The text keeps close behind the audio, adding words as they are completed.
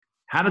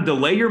how to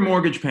delay your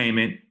mortgage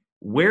payment,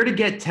 where to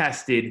get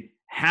tested,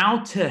 how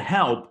to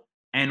help,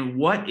 and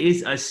what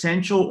is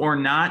essential or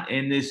not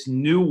in this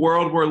new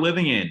world we're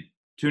living in.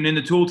 Tune in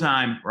to Tool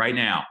Time right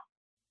now.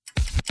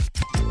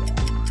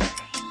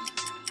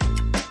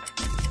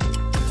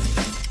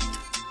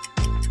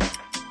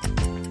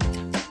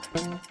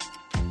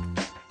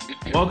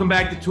 Welcome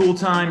back to Tool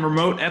Time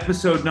Remote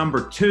episode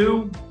number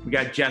 2. We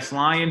got Jess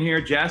Lyon here.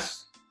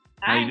 Jess,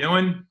 Hi. how you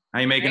doing? How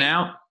you making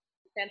out?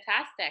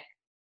 Fantastic.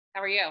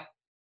 How are you?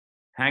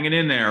 Hanging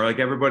in there like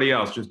everybody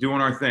else, just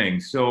doing our thing.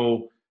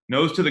 So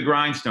nose to the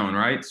grindstone,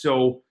 right?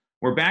 So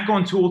we're back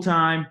on Tool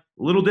Time,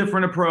 a little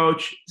different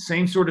approach,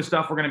 same sort of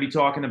stuff we're going to be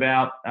talking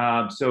about.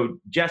 So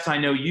Jess, I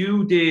know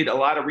you did a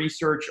lot of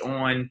research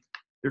on,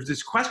 there's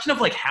this question of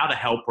like how to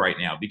help right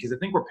now, because I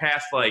think we're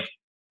past like,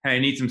 hey, I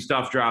need some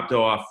stuff dropped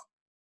off,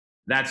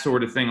 that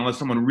sort of thing, unless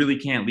someone really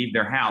can't leave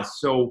their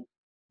house. So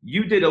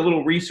you did a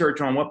little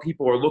research on what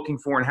people are looking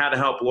for and how to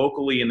help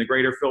locally in the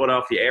greater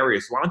Philadelphia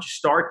area. So why don't you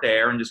start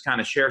there and just kind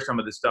of share some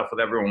of this stuff with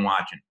everyone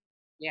watching?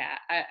 Yeah,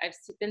 I've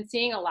been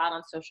seeing a lot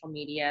on social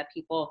media.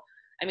 People,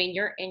 I mean,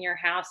 you're in your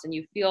house and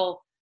you feel,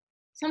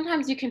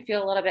 sometimes you can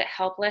feel a little bit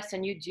helpless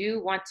and you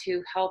do want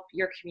to help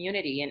your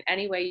community in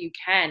any way you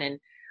can. And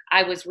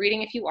I was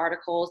reading a few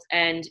articles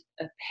and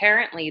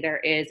apparently there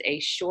is a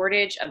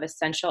shortage of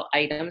essential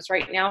items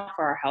right now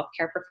for our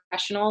healthcare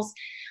professionals.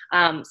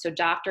 So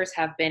doctors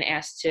have been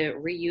asked to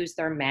reuse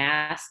their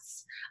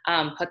masks,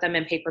 put them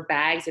in paper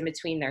bags in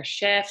between their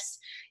shifts.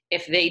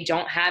 If they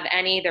don't have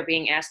any, they're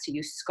being asked to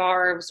use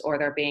scarves or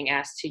they're being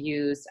asked to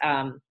use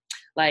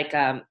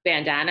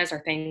bandanas or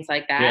things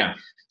like that. Yeah.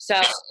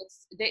 So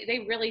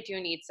they really do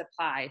need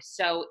supply.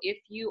 So if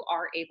you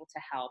are able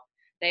to help,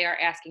 they are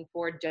asking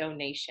for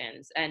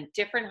donations and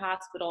different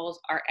hospitals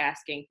are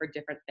asking for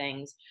different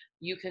things.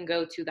 You can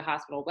go to the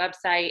hospital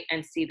website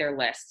and see their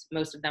list.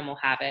 Most of them will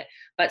have it,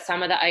 but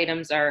some of the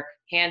items are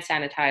hand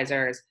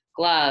sanitizers,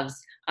 gloves.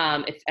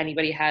 If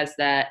anybody has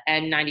the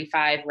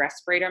N95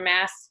 respirator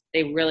masks,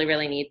 they really,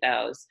 really need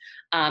those.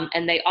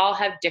 And they all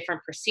have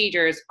different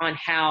procedures on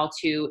how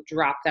to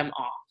drop them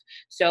off.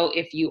 So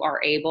if you are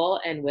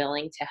able and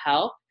willing to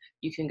help,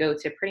 you can go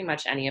to pretty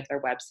much any of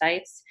their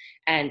websites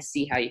and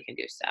see how you can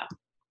do so.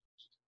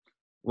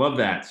 Love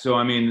that. So,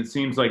 I mean, it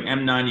seems like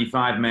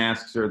N95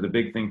 masks are the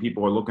big thing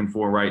people are looking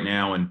for right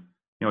now. And,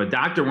 you know, a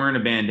doctor wearing a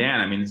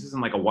bandana, I mean, this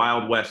isn't like a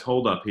Wild West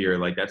holdup here.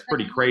 Like, that's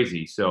pretty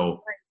crazy.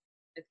 So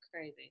it's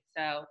crazy.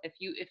 So if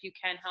you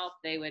can help,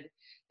 they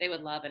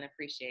would love and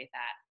appreciate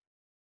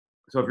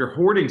that. So if you're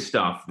hoarding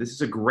stuff, this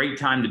is a great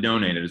time to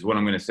donate it, is what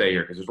I'm going to say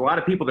here. Because there's a lot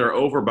of people that are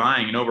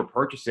overbuying and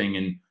over-purchasing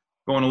and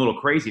going a little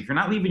crazy. If you're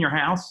not leaving your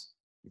house,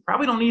 you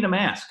probably don't need a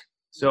mask.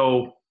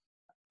 So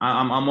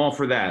I'm all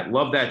for that.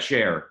 Love that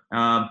share.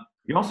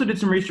 You also did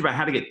some research about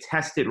how to get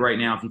tested right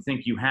now if you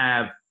think you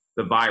have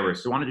the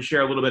virus. So I wanted to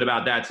share a little bit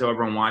about that so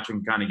everyone watching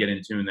can kind of get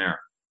in tune there.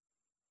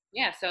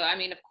 Yeah. So, I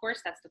mean, of course,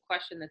 that's the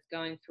question that's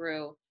going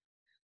through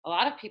a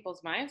lot of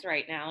people's minds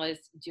right now is,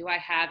 do I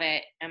have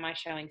it? Am I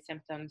showing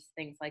symptoms?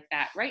 Things like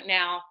that. Right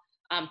now,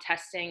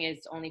 testing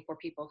is only for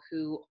people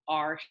who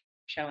are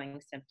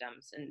showing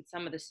symptoms. And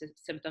some of the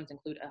symptoms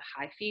include a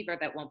high fever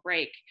that won't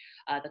break,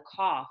 the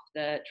cough,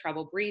 the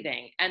trouble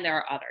breathing, and there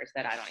are others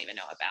that I don't even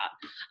know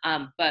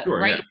about. But Sure,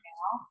 right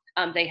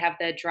yeah. now, they have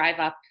the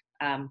drive-up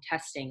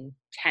testing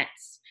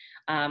tents.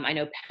 I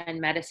know Penn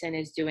Medicine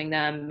is doing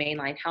them.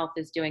 Mainline Health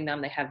is doing them.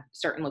 They have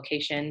certain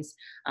locations.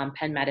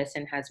 Penn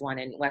Medicine has one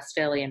in West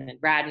Philly and in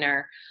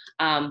Radnor.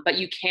 But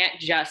you can't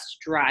just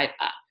drive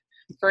up.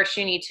 First,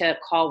 you need to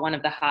call one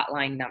of the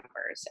hotline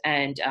numbers.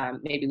 And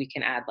maybe we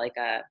can add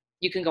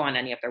you can go on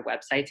any of their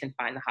websites and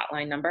find the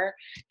hotline number.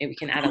 Maybe we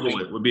can add Google a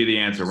link. it would be the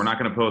answer. We're not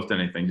going to post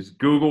anything. Just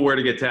Google where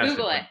to get tested.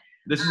 Google it.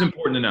 This is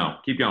important to know.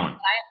 Keep going.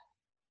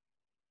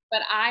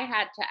 But I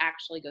had to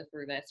actually go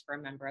through this for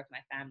a member of my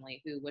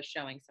family who was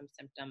showing some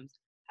symptoms,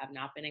 have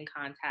not been in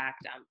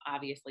contact,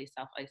 obviously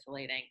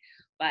self-isolating.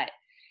 But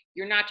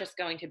you're not just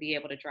going to be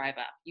able to drive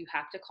up. You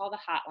have to call the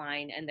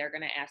hotline and they're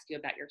going to ask you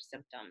about your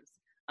symptoms.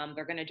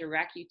 They're going to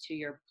direct you to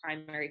your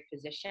primary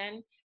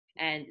physician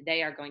and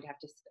they are going to have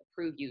to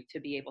approve you to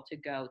be able to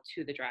go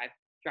to the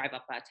drive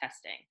up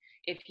testing.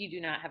 If you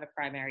do not have a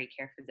primary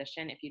care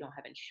physician, if you don't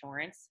have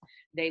insurance,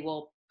 they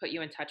will put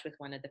you in touch with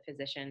one of the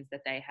physicians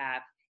that they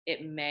have.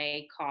 It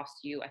may cost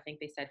you, I think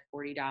they said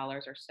 $40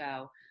 or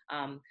so.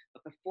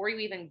 But before you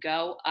even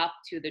go up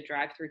to the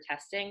drive-through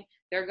testing,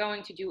 they're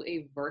going to do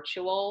a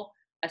virtual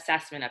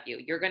assessment of you.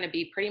 You're going to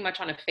be pretty much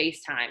on a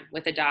FaceTime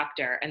with a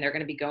doctor, and they're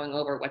going to be going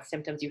over what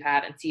symptoms you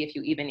have and see if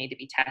you even need to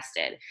be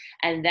tested.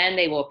 And then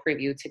they will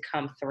approve you to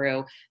come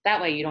through. That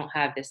way you don't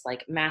have this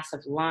like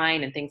massive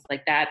line and things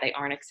like that. They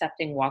aren't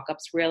accepting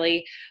walk-ups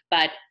really.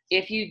 But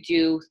if you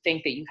do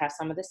think that you have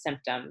some of the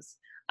symptoms,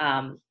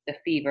 the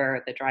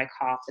fever, the dry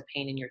cough, the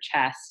pain in your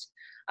chest,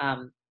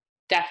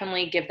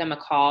 definitely give them a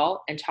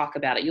call and talk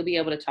about it. You'll be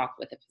able to talk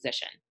with a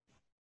physician.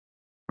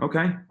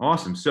 Okay,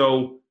 awesome.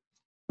 So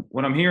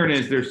what I'm hearing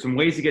is there's some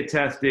ways to get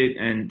tested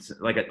and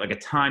like a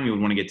time you would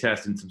want to get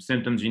tested and some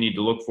symptoms you need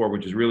to look for,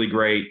 which is really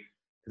great.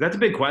 That's a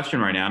big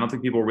question right now. I don't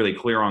think people are really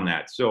clear on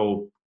that.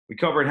 So we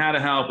covered how to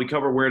help. We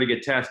covered where to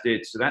get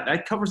tested. So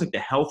that covers like the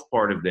health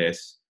part of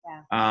this.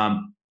 Yeah.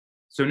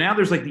 So now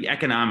there's like the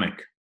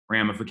economic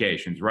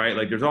ramifications, right?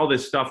 Like there's all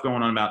this stuff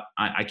going on about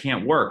I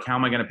can't work. How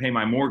am I going to pay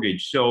my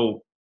mortgage?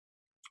 So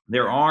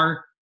there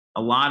are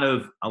a lot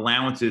of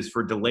allowances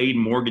for delayed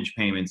mortgage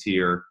payments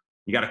here.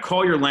 You got to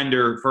call your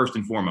lender first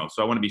and foremost.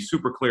 So I want to be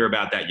super clear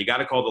about that. You got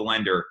to call the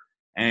lender.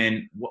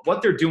 And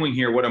what they're doing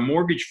here, what a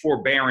mortgage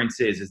forbearance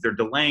is they're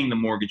delaying the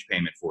mortgage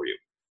payment for you.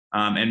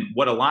 And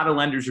what a lot of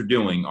lenders are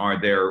doing are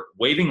they're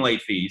waiving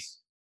late fees.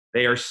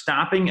 They are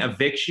stopping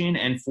eviction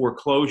and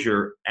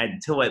foreclosure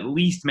until at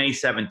least May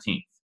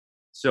 17th.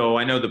 So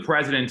I know the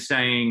president's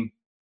saying,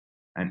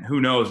 and who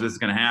knows if this is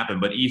going to happen,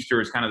 but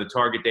Easter is kind of the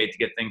target date to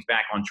get things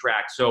back on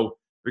track. So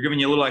they're giving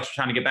you a little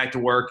extra time to get back to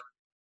work,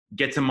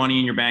 get some money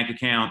in your bank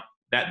account,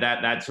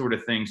 that sort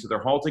of thing. So they're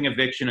halting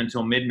eviction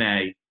until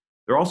mid-May.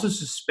 They're also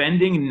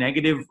suspending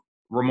negative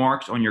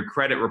remarks on your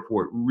credit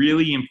report.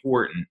 Really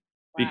important.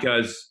 Wow.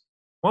 Because,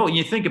 well,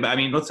 you think about, I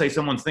mean, let's say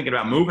someone's thinking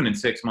about moving in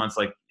 6 months,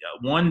 like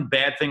one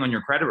bad thing on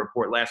your credit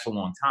report lasts a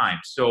long time.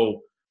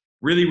 So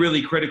really,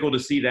 really critical to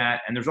see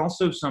that. And there's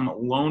also some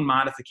loan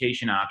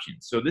modification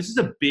options. So this is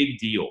a big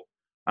deal.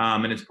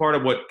 And it's part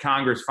of what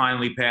Congress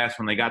finally passed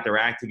when they got their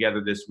act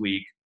together this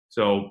week.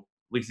 So at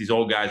least these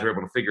old guys were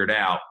able to figure it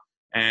out.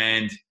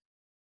 And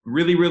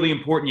really, really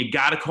important. You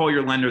got to call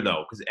your lender,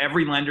 though, because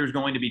every lender is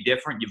going to be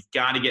different. You've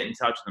got to get in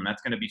touch with them.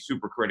 That's going to be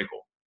super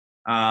critical.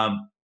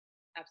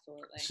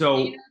 Absolutely. So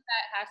do you know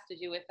that has to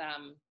do with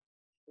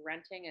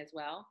renting as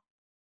well?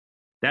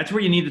 That's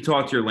where you need to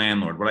talk to your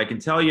landlord. What I can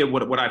tell you,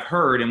 what I've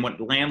heard and what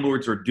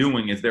landlords are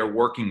doing is they're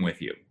working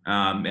with you.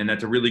 And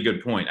that's a really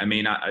good point. I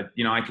mean,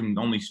 I can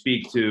only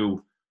speak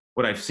to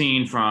what I've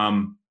seen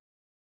from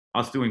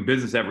us doing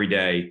business every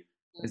day.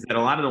 Is that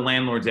a lot of the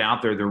landlords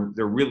out there,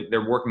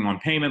 they're working on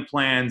payment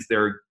plans.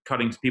 They're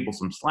cutting people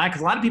some slack.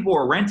 Because a lot of people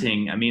are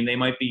renting. I mean, they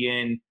might be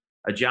in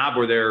a job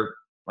where they're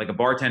like a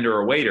bartender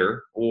or a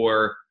waiter,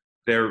 or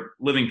they're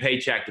living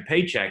paycheck to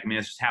paycheck. I mean,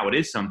 that's just how it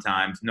is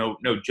sometimes. No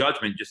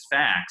judgment, just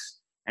facts.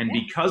 And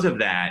because of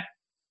that,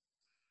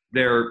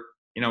 you're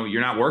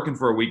not working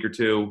for a week or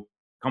two.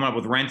 Coming up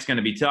with rent's going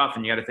to be tough,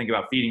 and you got to think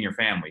about feeding your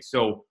family.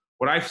 So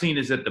what I've seen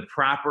is that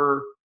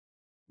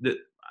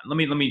let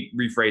me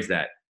rephrase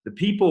that. The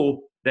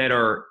people that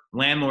are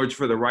landlords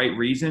for the right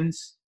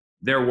reasons,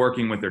 they're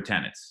working with their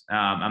tenants.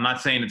 I'm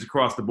not saying it's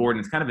across the board,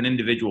 and it's kind of an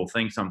individual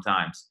thing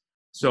sometimes.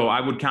 So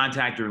I would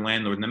contact your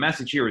landlord. And the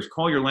message here is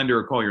call your lender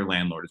or call your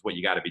landlord is what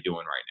you got to be doing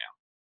right now.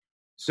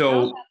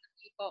 So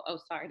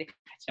sorry to cut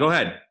you. Go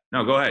ahead.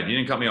 No, go ahead. You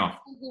didn't cut me off.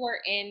 Who are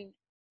in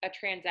a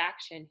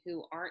transaction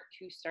who aren't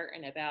too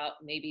certain about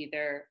maybe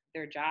their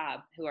job,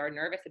 who are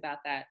nervous about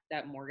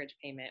that mortgage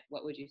payment,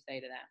 what would you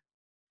say to them?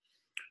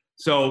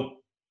 So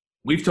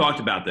we've talked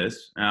about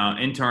this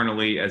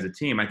internally as a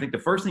team. I think the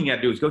first thing you got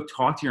to do is go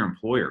talk to your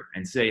employer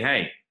and say,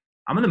 hey,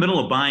 I'm in the middle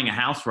of buying a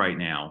house right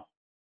now.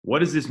 What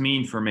does this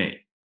mean for me?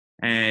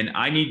 And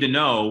I need to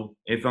know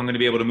if I'm going to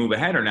be able to move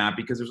ahead or not,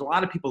 because there's a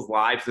lot of people's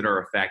lives that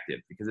are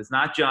affected, because it's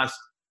not just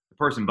the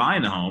person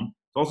buying the home,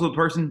 it's also the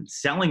person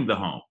selling the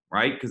home,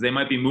 right? Because they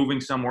might be moving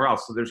somewhere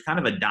else. So there's kind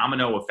of a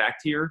domino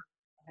effect here,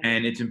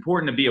 and it's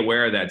important to be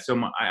aware of that.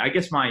 So I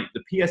guess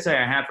the PSA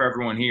I have for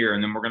everyone here,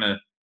 and then we're going to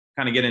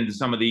kind of get into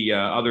some of the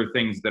other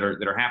things that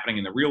are happening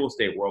in the real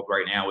estate world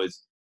right now,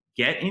 is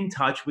get in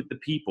touch with the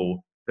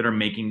people that are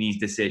making these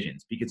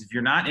decisions. Because if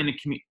you're not in a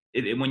community,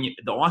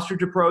 the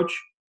ostrich approach,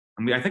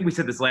 I think we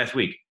said this last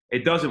week,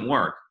 it doesn't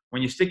work.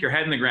 When you stick your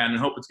head in the ground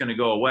and hope it's going to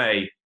go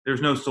away,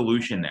 there's no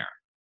solution there.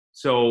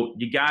 So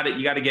you got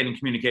to get in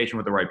communication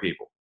with the right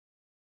people.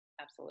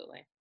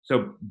 Absolutely.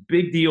 So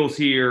big deals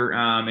here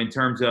in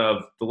terms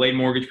of delayed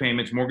mortgage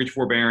payments, mortgage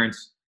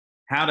forbearance,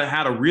 how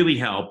to really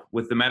help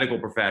with the medical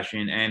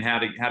profession, and how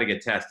to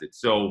get tested.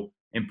 So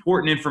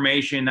important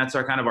information. That's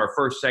our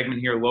first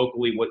segment here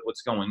locally.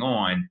 What's going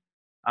on?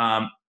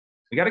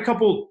 We got a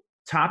couple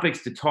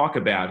topics to talk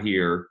about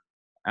here,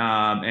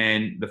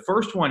 and the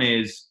first one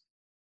is,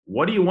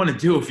 what do you want to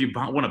do if you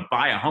want to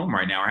buy a home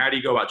right now, or how do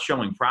you go about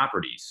showing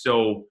properties?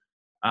 So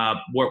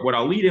what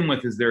I'll lead in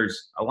with is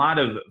there's a lot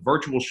of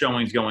virtual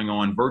showings going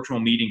on, virtual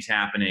meetings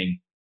happening.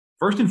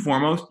 First and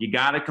foremost, you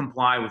got to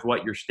comply with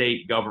what your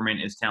state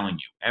government is telling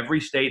you. Every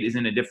state is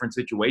in a different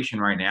situation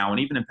right now, and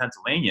even in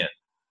Pennsylvania,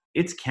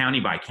 it's county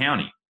by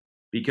county,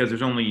 because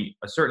there's only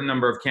a certain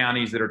number of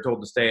counties that are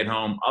told to stay at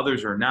home,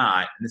 others are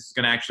not. And this is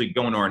going to actually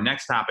go into our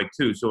next topic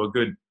too, so a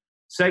good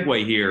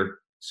segue here.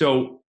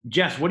 So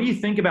Jess, what do you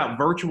think about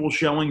virtual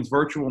showings,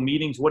 virtual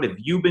meetings? What have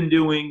you been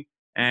doing?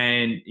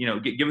 And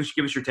give us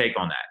your take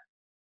on that.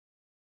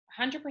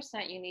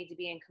 100% you need to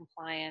be in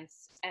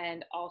compliance.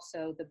 And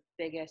also the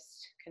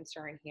biggest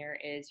concern here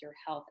is your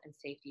health and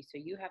safety. So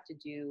you have to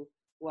do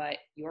what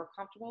you're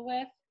comfortable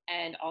with,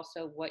 and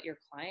also what your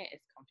client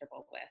is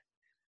comfortable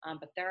with.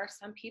 But there are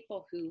some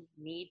people who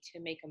need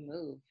to make a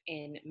move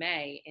in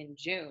May, in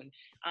June.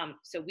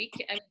 So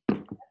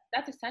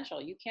that's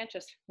essential. You can't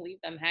just leave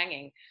them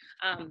hanging.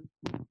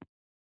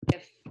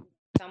 If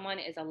someone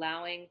is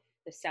allowing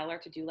the seller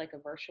to do like a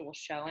virtual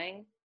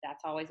showing,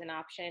 that's always an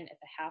option. If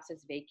the house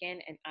is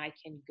vacant and I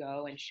can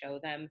go and show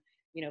them,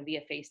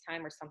 via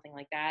FaceTime or something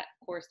like that,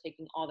 of course,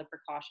 taking all the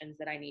precautions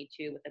that I need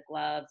to with the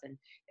gloves, and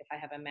if I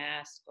have a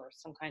mask or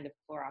some kind of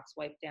Clorox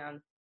wipe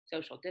down,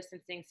 social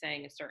distancing,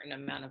 saying a certain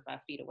amount of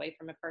feet away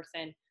from a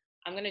person,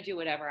 I'm going to do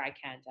whatever I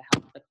can to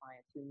help the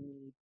clients who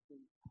need.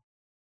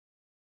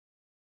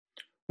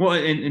 Well,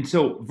 and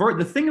so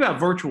the thing about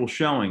virtual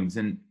showings,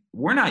 and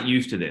we're not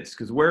used to this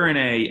because we're in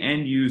a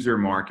end user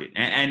market,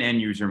 an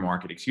end user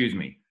market, excuse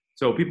me.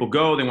 So people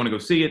go, they want to go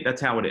see it. That's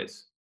how it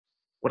is.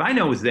 What I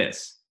know is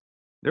this: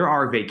 there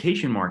are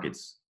vacation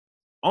markets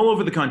all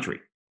over the country.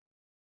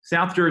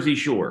 South Jersey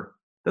Shore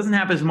doesn't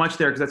happen as much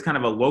there because that's kind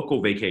of a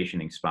local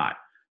vacationing spot.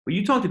 But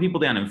you talk to people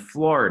down in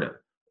Florida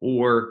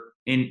or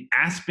in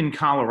Aspen,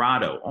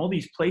 Colorado, all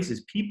these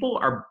places, people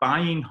are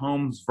buying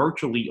homes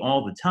virtually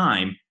all the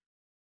time.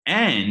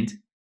 And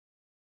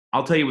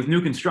I'll tell you, with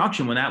new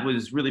construction, when that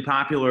was really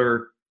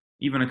popular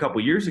even a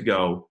couple years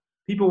ago,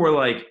 people were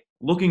like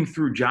looking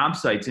through job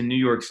sites in New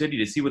York City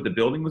to see what the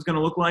building was going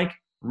to look like,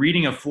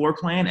 reading a floor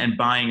plan and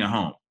buying a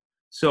home.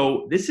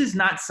 So this is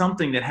not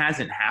something that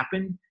hasn't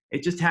happened.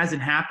 It just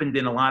hasn't happened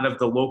in a lot of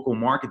the local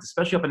markets,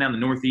 especially up and down the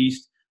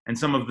Northeast and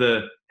some of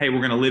the, hey, we're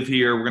going to live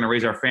here, we're going to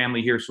raise our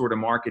family here sort of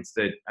markets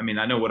that, I mean,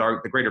 I know what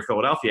the greater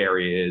Philadelphia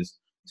area is.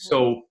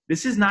 So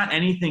this is not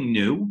anything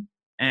new.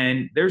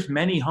 And there's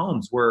many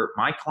homes where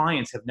my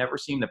clients have never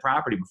seen the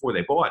property before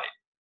they bought it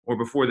or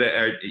before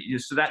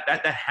so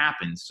that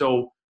happens.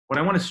 So what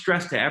I want to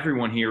stress to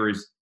everyone here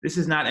is this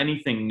is not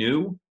anything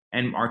new.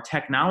 And our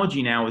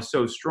technology now is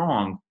so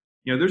strong.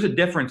 There's a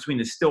difference between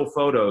the still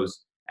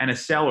photos and a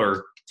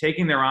seller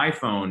taking their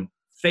iPhone,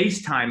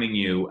 FaceTiming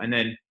you, and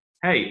then,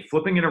 hey,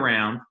 flipping it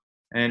around,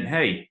 and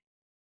hey,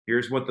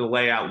 here's what the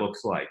layout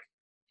looks like.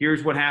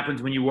 Here's what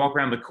happens when you walk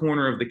around the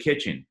corner of the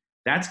kitchen.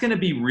 That's going to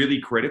be really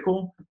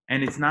critical,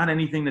 and it's not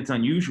anything that's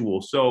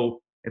unusual.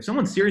 So if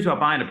someone's serious about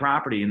buying a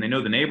property and they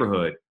know the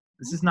neighborhood,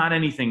 this is not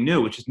anything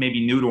new. It's just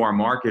maybe new to our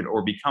market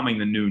or becoming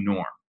the new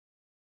norm.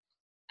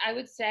 I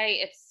would say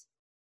it's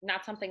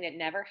not something that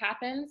never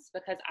happens,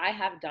 because I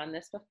have done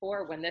this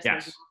before when this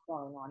was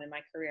going on in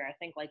my career. I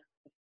think like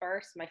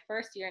my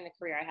first year in the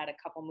career, I had a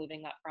couple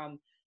moving up from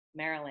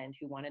Maryland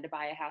who wanted to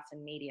buy a house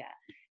in Media,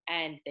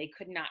 and they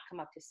could not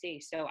come up to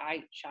see. So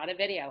I shot a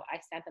video. I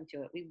sent them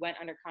to it. We went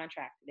under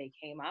contract. They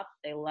came up.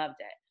 They loved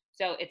it.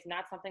 So it's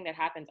not something that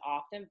happens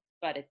often,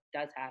 but it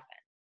does happen.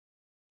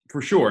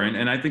 For sure.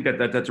 And I think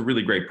that's a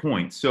really great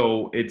point.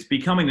 So it's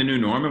becoming the new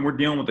norm, and we're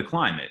dealing with the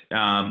climate.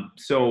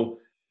 So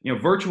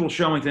virtual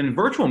showings and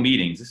virtual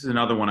meetings, this is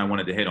another one I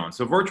wanted to hit on.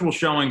 So virtual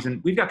showings,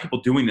 and we've got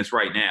people doing this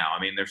right now.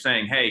 I mean, they're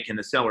saying, hey, can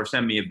the seller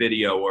send me a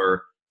video?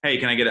 Or, hey,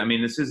 can I get, I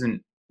mean, this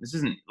isn't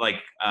like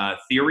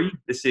theory.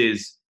 This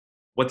is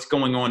what's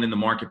going on in the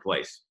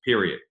marketplace,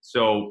 period.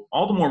 So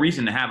all the more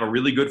reason to have a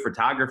really good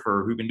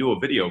photographer who can do a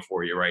video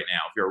for you right now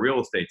if you're a real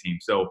estate team.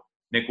 So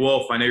Nick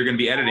Wolf, I know you're going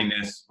to be editing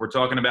this. We're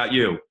talking about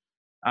you.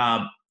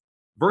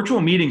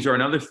 Virtual meetings are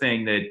another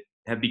thing that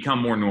have become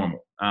more normal.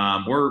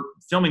 We're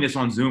filming this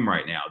on Zoom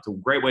right now. It's a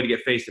great way to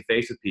get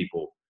face-to-face with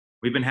people.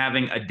 We've been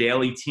having a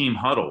daily team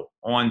huddle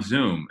on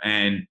Zoom,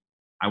 and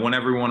I want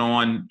everyone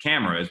on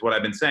camera is what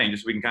I've been saying,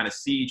 just so we can kind of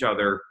see each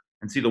other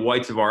and see the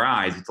whites of our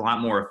eyes. It's a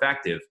lot more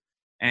effective.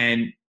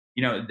 And,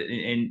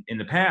 in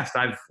the past,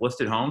 I've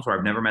listed homes where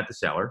I've never met the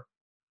seller.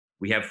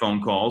 We have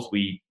phone calls.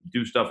 We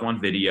do stuff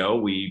on video.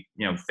 We,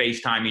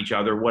 FaceTime each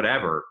other,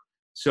 whatever.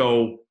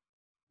 So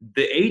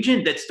the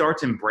agent that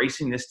starts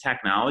embracing this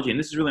technology, and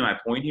this is really my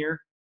point here,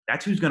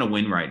 that's who's going to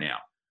win right now.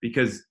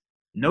 Because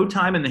no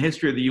time in the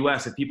history of the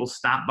U.S. have people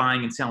stopped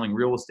buying and selling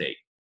real estate.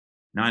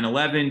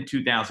 9/11,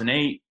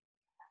 2008,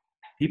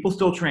 people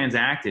still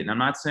transact it. And I'm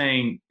not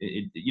saying,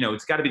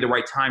 it's got to be the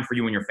right time for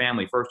you and your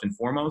family first and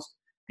foremost.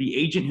 The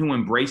agent who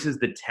embraces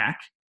the tech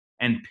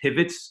and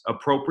pivots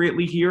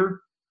appropriately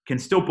here can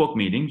still book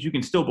meetings. You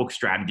can still book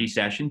strategy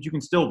sessions. You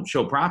can still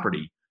show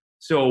property.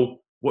 So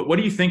what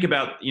do you think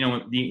about,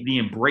 the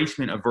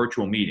embracement of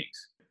virtual meetings?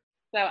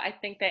 So I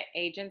think that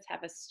agents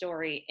have a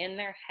story in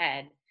their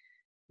head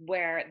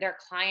where their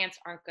clients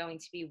aren't going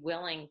to be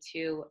willing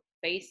to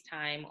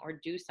FaceTime or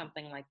do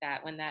something like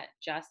that when that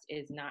just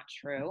is not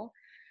true.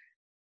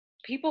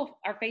 People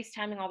are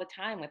FaceTiming all the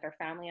time with their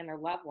family and their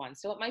loved ones.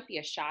 So it might be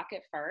a shock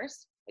at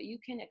first, but you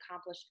can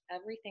accomplish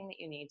everything that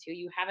you need to.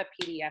 You have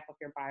a PDF of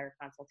your buyer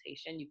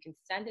consultation. You can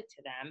send it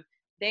to them.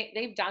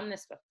 They've done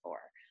this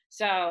before.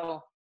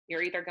 So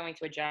you're either going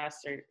to adjust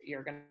or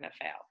you're going to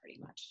fail pretty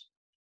much.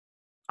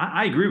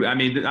 I agree. I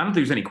mean, I don't think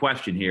there's any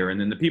question here. And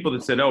then the people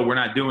that said, oh, we're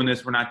not doing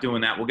this, we're not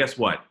doing that. Well, guess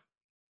what?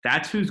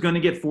 That's who's going to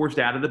get forced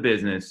out of the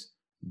business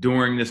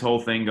during this whole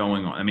thing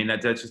going on. I mean,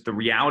 that's just the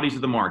realities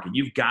of the market.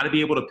 You've got to be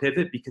able to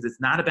pivot, because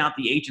it's not about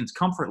the agent's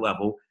comfort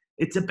level.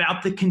 It's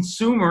about the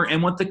consumer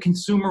and what the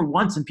consumer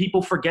wants. And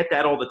people forget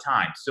that all the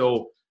time.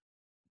 So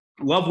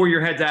love where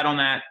your head's at on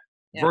that.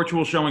 Yeah.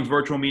 Virtual showings,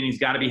 virtual meetings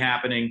got to be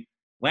happening.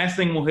 Last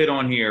thing we'll hit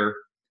on here.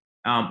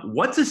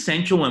 What's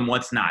essential and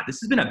what's not?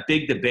 This has been a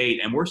big debate,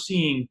 and we're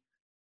seeing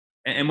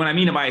And what I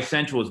mean by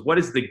essential is what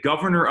is the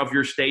governor of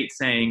your state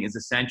saying is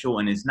essential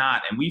and is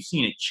not. And we've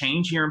seen it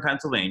change here in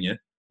Pennsylvania.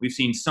 We've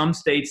seen some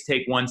states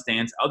take one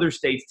stance, other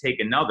states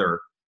take another.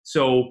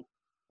 So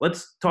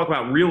let's talk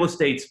about real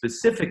estate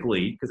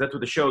specifically, because that's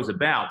what the show is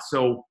about.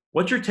 So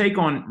what's your take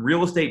on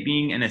real estate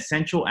being an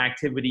essential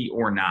activity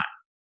or not?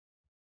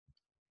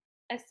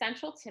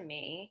 Essential to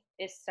me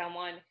is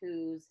someone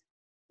whose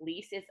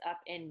lease is up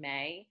in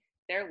May.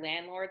 Their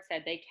landlord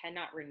said they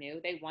cannot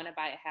renew. They want to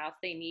buy a house.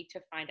 They need to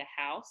find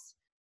a house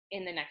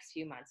in the next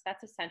few months.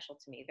 That's essential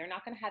to me. They're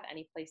not going to have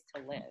any place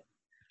to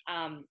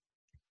live.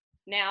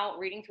 Now,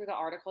 reading through the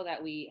article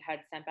that we had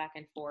sent back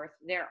and forth,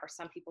 there are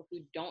some people who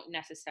don't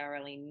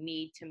necessarily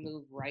need to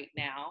move right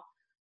now.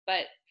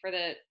 But for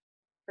the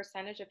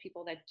percentage of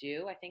people that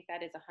do, I think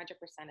that is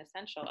 100%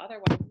 essential.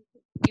 Otherwise,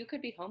 you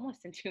could be homeless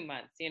in 2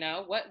 months.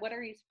 What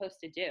are you supposed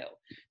to do?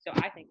 So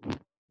I think 100%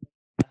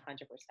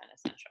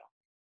 essential.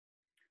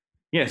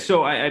 Yeah,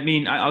 so I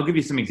mean, I'll give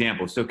you some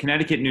examples. So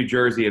Connecticut, New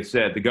Jersey have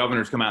said, the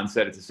governor's come out and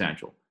said it's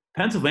essential.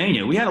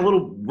 Pennsylvania, we had a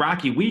little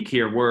rocky week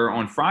here where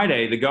on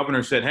Friday, the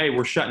governor said, hey,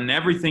 we're shutting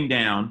everything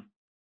down.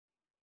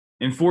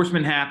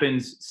 Enforcement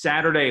happens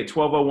Saturday at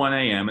 12:01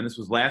 a.m., and this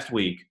was last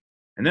week.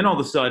 And then all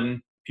of a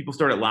sudden, people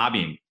started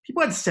lobbying.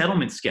 People had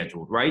settlements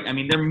scheduled, right? I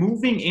mean, they're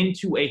moving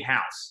into a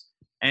house.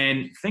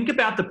 And think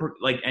about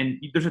and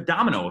there's a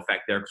domino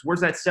effect there, because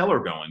where's that seller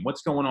going?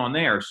 What's going on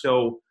there?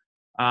 So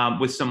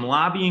with some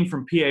lobbying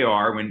from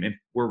PAR,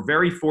 we're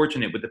very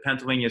fortunate with the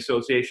Pennsylvania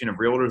Association of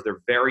Realtors.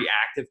 They're very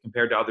active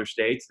compared to other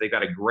states. They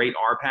got a great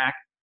RPAC,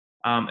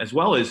 as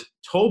well as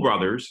Toll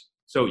Brothers.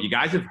 So you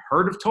guys have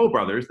heard of Toll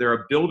Brothers. They're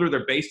a builder.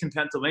 They're based in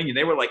Pennsylvania.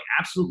 They were like,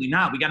 absolutely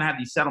not. We got to have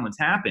these settlements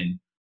happen.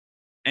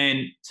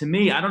 And to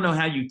me, I don't know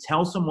how you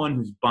tell someone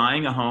who's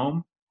buying a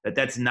home that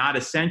that's not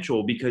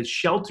essential, because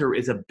shelter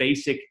is a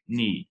basic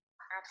need,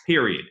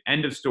 period.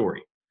 End of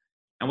story.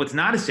 And what's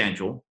not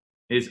essential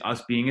is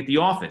us being at the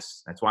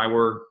office. That's why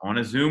we're on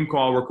a Zoom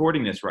call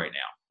recording this right now.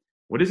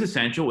 What is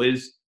essential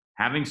is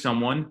having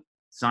someone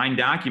sign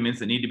documents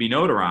that need to be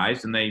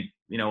notarized, and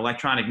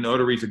electronic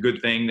notary is a good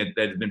thing that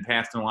has been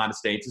passed in a lot of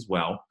states as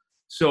well.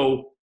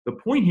 So the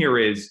point here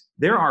is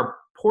there are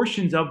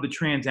portions of the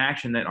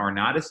transaction that are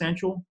not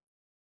essential,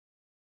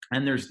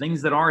 and there's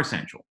things that are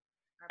essential.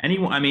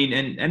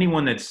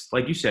 Anyone that's,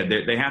 like you said,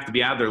 they have to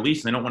be out of their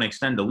lease and they don't want to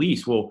extend the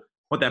lease. Well,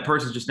 what, that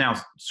person's just now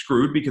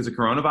screwed because of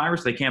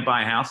coronavirus? They can't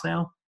buy a house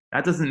now?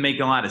 That doesn't make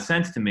a lot of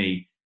sense to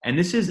me. And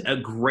this is a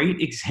great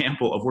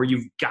example of where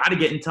you've got to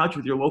get in touch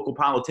with your local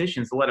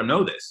politicians to let them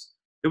know this.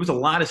 There was a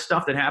lot of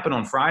stuff that happened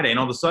on Friday, and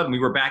all of a sudden we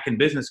were back in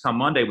business come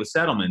Monday with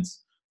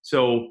settlements.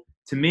 So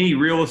to me,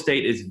 real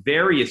estate is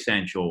very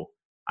essential.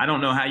 I don't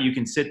know how you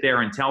can sit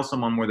there and tell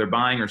someone where they're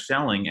buying or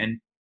selling. And,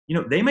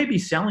 they may be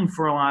selling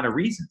for a lot of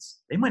reasons.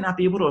 They might not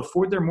be able to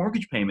afford their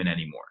mortgage payment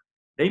anymore.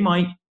 They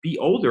might be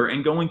older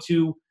and going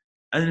to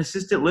an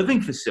assisted living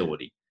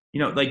facility.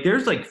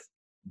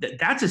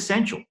 That's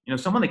essential.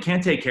 Someone that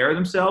can't take care of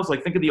themselves,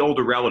 like think of the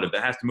older relative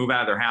that has to move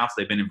out of their house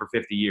they've been in for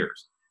 50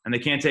 years, and they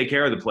can't take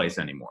care of the place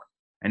anymore.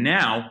 And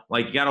now,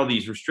 you got all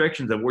these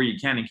restrictions of where you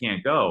can and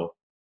can't go.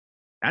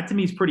 That to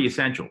me is pretty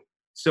essential.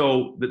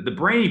 So the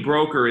Brainy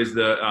Broker is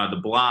the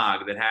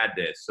blog that had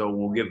this. So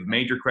we'll give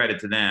major credit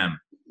to them.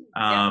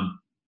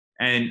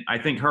 And I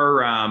think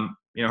her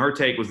her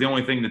take was the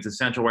only thing that's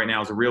essential right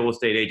now is a real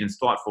estate agent's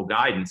thoughtful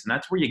guidance. And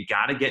that's where you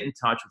got to get in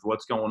touch with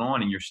what's going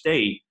on in your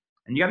state.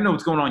 And you got to know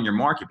what's going on in your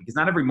market, because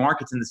not every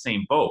market's in the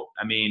same boat.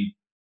 I mean,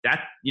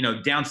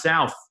 down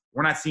south,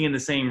 we're not seeing the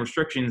same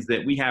restrictions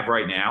that we have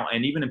right now.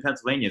 And even in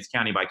Pennsylvania, it's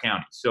county by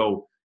county.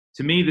 So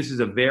to me, this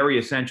is a very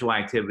essential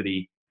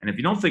activity. And if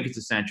you don't think it's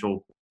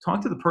essential, talk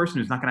to the person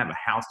who's not going to have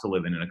a house to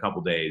live in a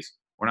couple days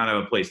or not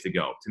have a place to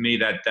go. To me,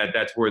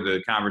 that's where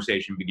the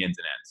conversation begins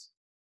and ends.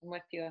 I'm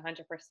with you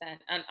 100%.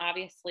 And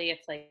obviously,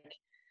 it's like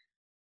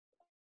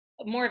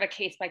more of a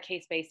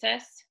case-by-case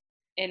basis,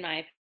 in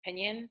my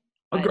opinion.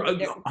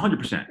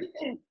 100%.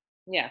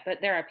 Yeah, but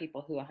there are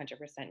people who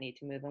 100% need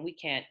to move, and we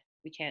can't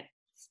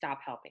stop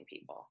helping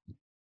people.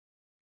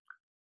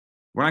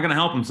 We're not going to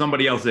help them.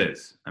 Somebody else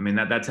is. I mean,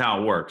 that's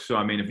how it works. So,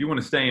 I mean, if you want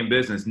to stay in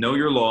business, know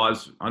your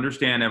laws,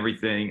 understand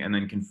everything, and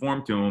then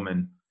conform to them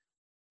and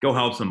go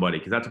help somebody,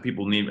 because that's what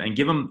people need. And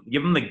give them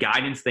the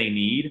guidance they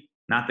need,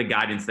 not the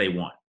guidance they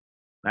want.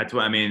 That's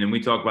what I mean. And we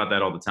talk about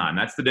that all the time.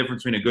 That's the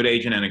difference between a good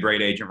agent and a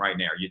great agent right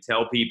now. You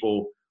tell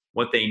people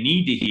what they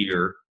need to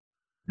hear,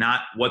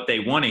 not what they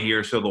want to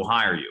hear, so they'll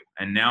hire you.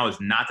 And now is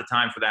not the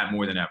time for that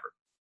more than ever.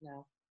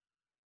 No.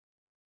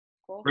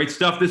 Cool. Great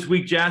stuff this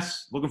week,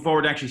 Jess. Looking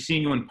forward to actually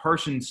seeing you in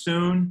person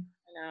soon.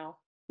 I know.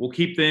 We'll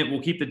keep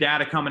the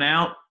data coming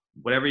out.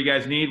 Whatever you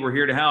guys need, we're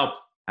here to help.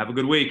 Have a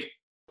good week.